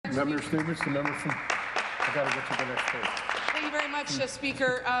Member statements. The member from. I got to get to the next page. Thank you very much,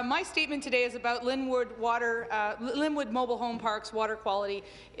 Speaker. My statement today is about Lynwood Mobile Home Park's water quality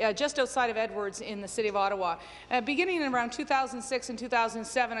just outside of Edwards in the City of Ottawa. Beginning in around 2006 and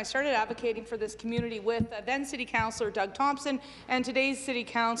 2007, I started advocating for this community with then City Councillor Doug Thompson and today's City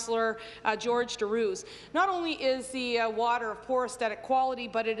Councillor George DeRuse. Not only is the water of poor aesthetic quality,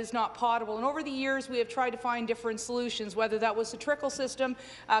 but it is not potable. And over the years, we have tried to find different solutions, whether that was the trickle system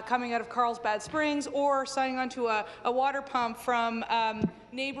coming out of Carlsbad Springs or signing onto a water pump from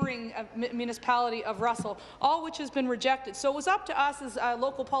neighbouring municipality of Russell, all which has been rejected. So it was up to us as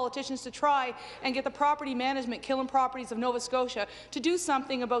local politicians to try and get the property management, Killam Properties of Nova Scotia, to do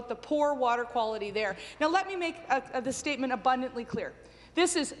something about the poor water quality there. Now let me make the statement abundantly clear.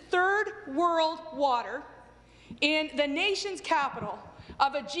 This is third world water in the nation's capital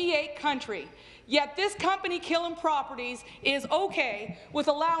of a G8 country. Yet this company, Killam Properties, is okay with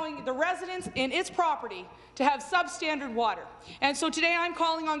allowing the residents in its property to have substandard water. And so today I'm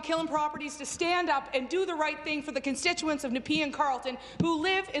calling on Killam Properties to stand up and do the right thing for the constituents of Nepean and Carleton who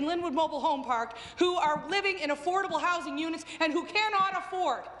live in Lynwood Mobile Home Park, who are living in affordable housing units and who cannot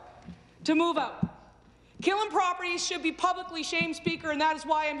afford to move out. Killam Properties should be publicly shamed, Speaker, and that is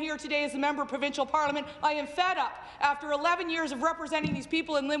why I'm here today as a member of Provincial Parliament. I am fed up, after 11 years of representing these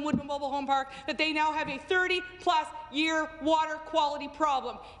people in Lynwood Mobile Home Park, that they now have a 30-plus year water quality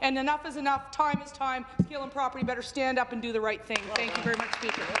problem. And enough is enough. Time is time. Killam Property better stand up and do the right thing. Thank you very much,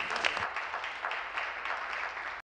 Speaker.